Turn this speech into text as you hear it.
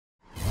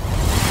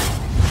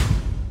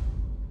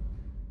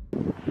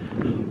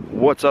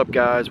What's up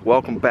guys,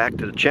 welcome back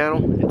to the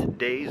channel. In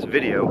today's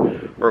video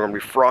we're going to be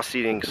frost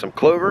seeding some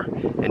clover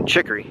and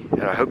chicory,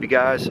 and I hope you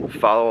guys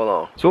follow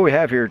along. So what we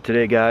have here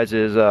today guys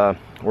is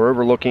we're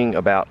overlooking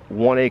about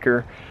 1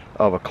 acre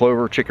of a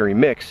clover chicory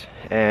mix,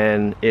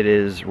 and it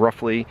is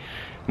roughly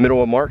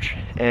middle of March,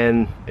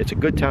 and it's a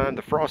good time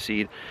to frost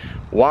seed.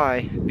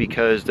 Why?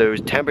 Because those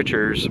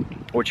temperatures,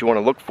 what you want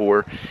to look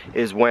for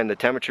is when the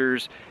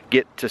temperatures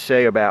get to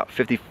say about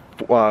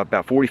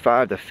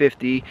 45 to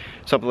 50,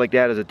 something like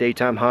that as a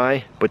daytime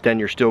high, but then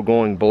you're still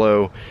going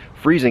below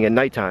freezing at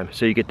nighttime,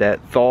 so you get that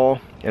thaw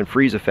and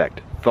freeze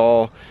effect.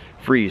 Thaw,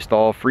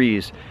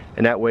 freeze,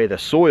 and that way the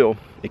soil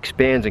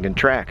expands and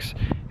contracts,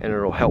 and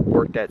it'll help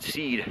work that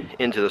seed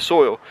into the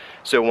soil,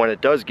 so when it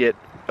does get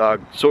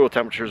soil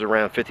temperatures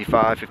around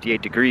 55,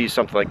 58 degrees,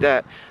 something like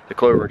that, the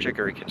clover and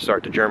chicory can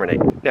start to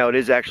germinate. Now it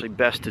is actually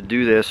best to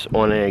do this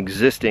on an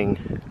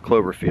existing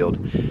clover field,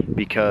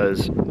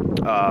 because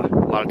a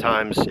lot of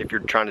times if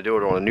you're trying to do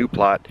it on a new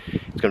plot,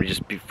 it's going to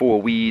just be full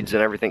of weeds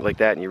and everything like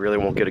that, and you really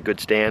won't get a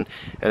good stand.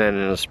 And then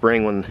in the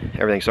spring, when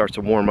everything starts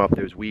to warm up,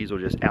 those weeds will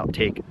just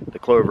outtake the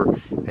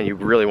clover and you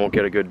really won't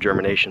get a good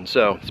germination.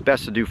 So it's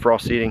best to do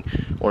frost seeding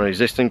on an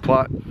existing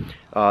plot.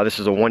 This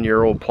is a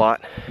 1-year-old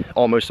plot,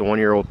 almost a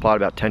 1-year-old plot,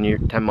 about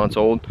 10 months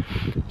old.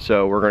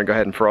 So we're going to go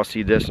ahead and frost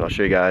seed this, and I'll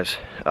show you guys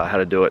how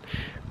to do it.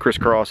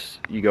 Crisscross,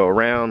 you go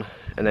around,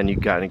 and then you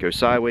kind of go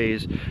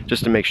sideways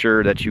just to make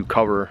sure that you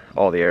cover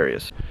all the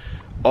areas.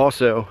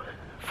 Also,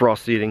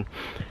 frost seeding,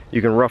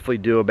 you can roughly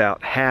do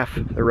about half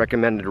the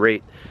recommended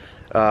rate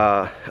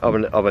of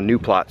a new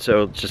plot.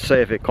 So just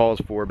say if it calls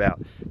for about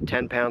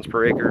 10 pounds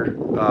per acre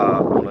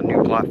on a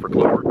new plot for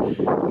clover,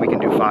 we can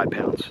do 5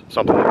 pounds,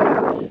 something like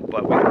that.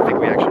 But I think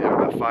we actually have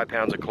about 5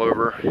 pounds of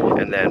clover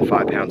and then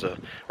 5 pounds of,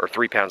 or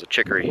 3 pounds of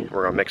chicory.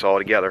 We're gonna mix all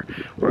together.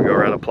 We're gonna go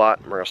around the plot,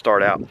 and we're gonna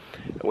start out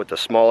with the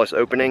smallest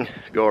opening,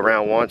 go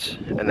around once,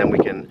 and then we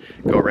can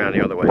go around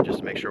the other way just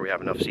to make sure we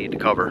have enough seed to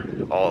cover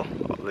all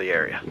of the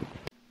area.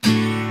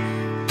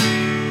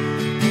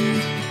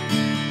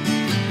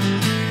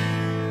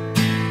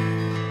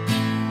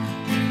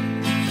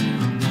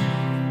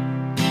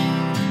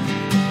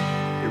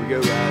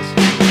 Go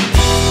guys.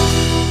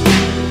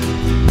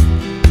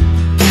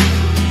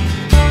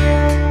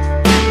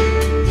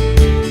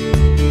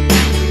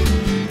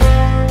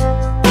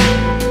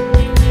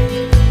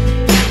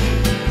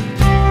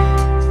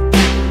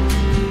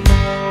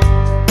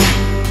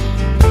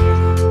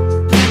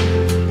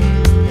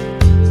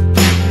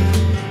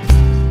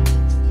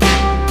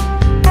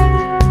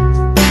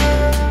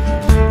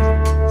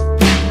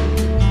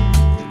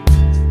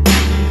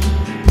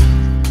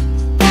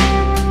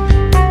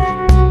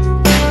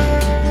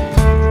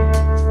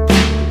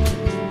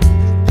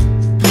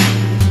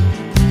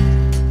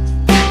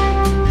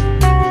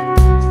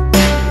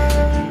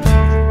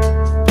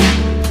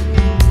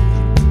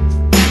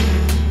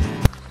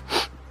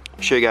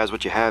 Show you guys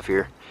what you have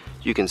here.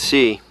 You can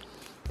see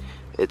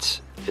it's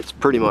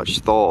pretty much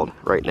thawed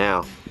right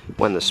now,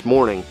 when this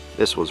morning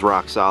this was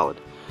rock solid.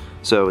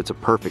 So it's a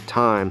perfect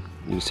time.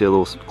 You can see a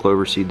little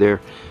clover seed there,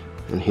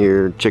 and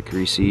here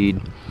chicory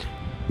seed.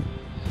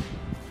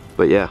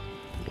 But yeah,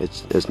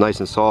 it's nice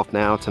and soft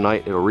now.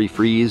 Tonight it'll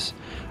refreeze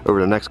over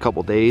the next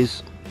couple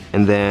days,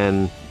 and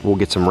then we'll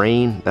get some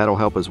rain. That'll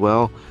help as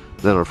well.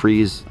 Then it'll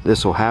freeze.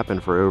 This will happen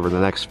for over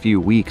the next few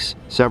weeks,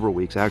 several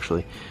weeks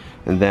actually,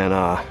 and then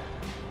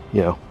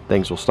you know,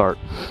 things will start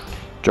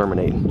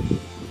germinating.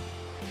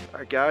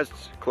 Alright guys,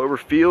 it's clover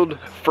field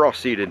frost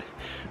seeded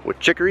with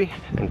chicory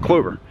and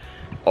clover.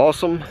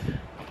 Awesome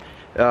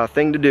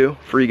thing to do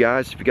for you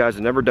guys if you guys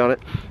have never done it.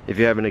 If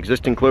you have an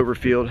existing clover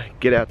field,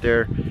 get out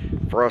there,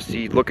 frost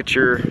seed, look at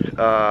your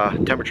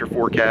temperature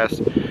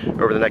forecast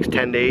over the next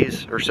 10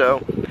 days or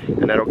so,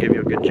 and that'll give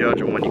you a good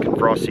judge on when you can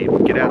frost seed.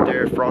 Get out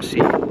there, frost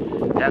seed,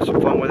 have some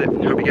fun with it.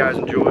 Hope you guys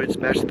enjoyed.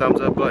 Smash the thumbs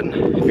up button.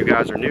 If you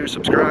guys are new,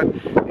 subscribe.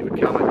 Leave a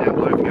comment down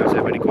below if you guys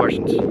have any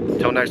questions.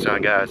 Until next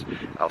time guys,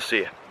 I'll see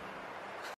you.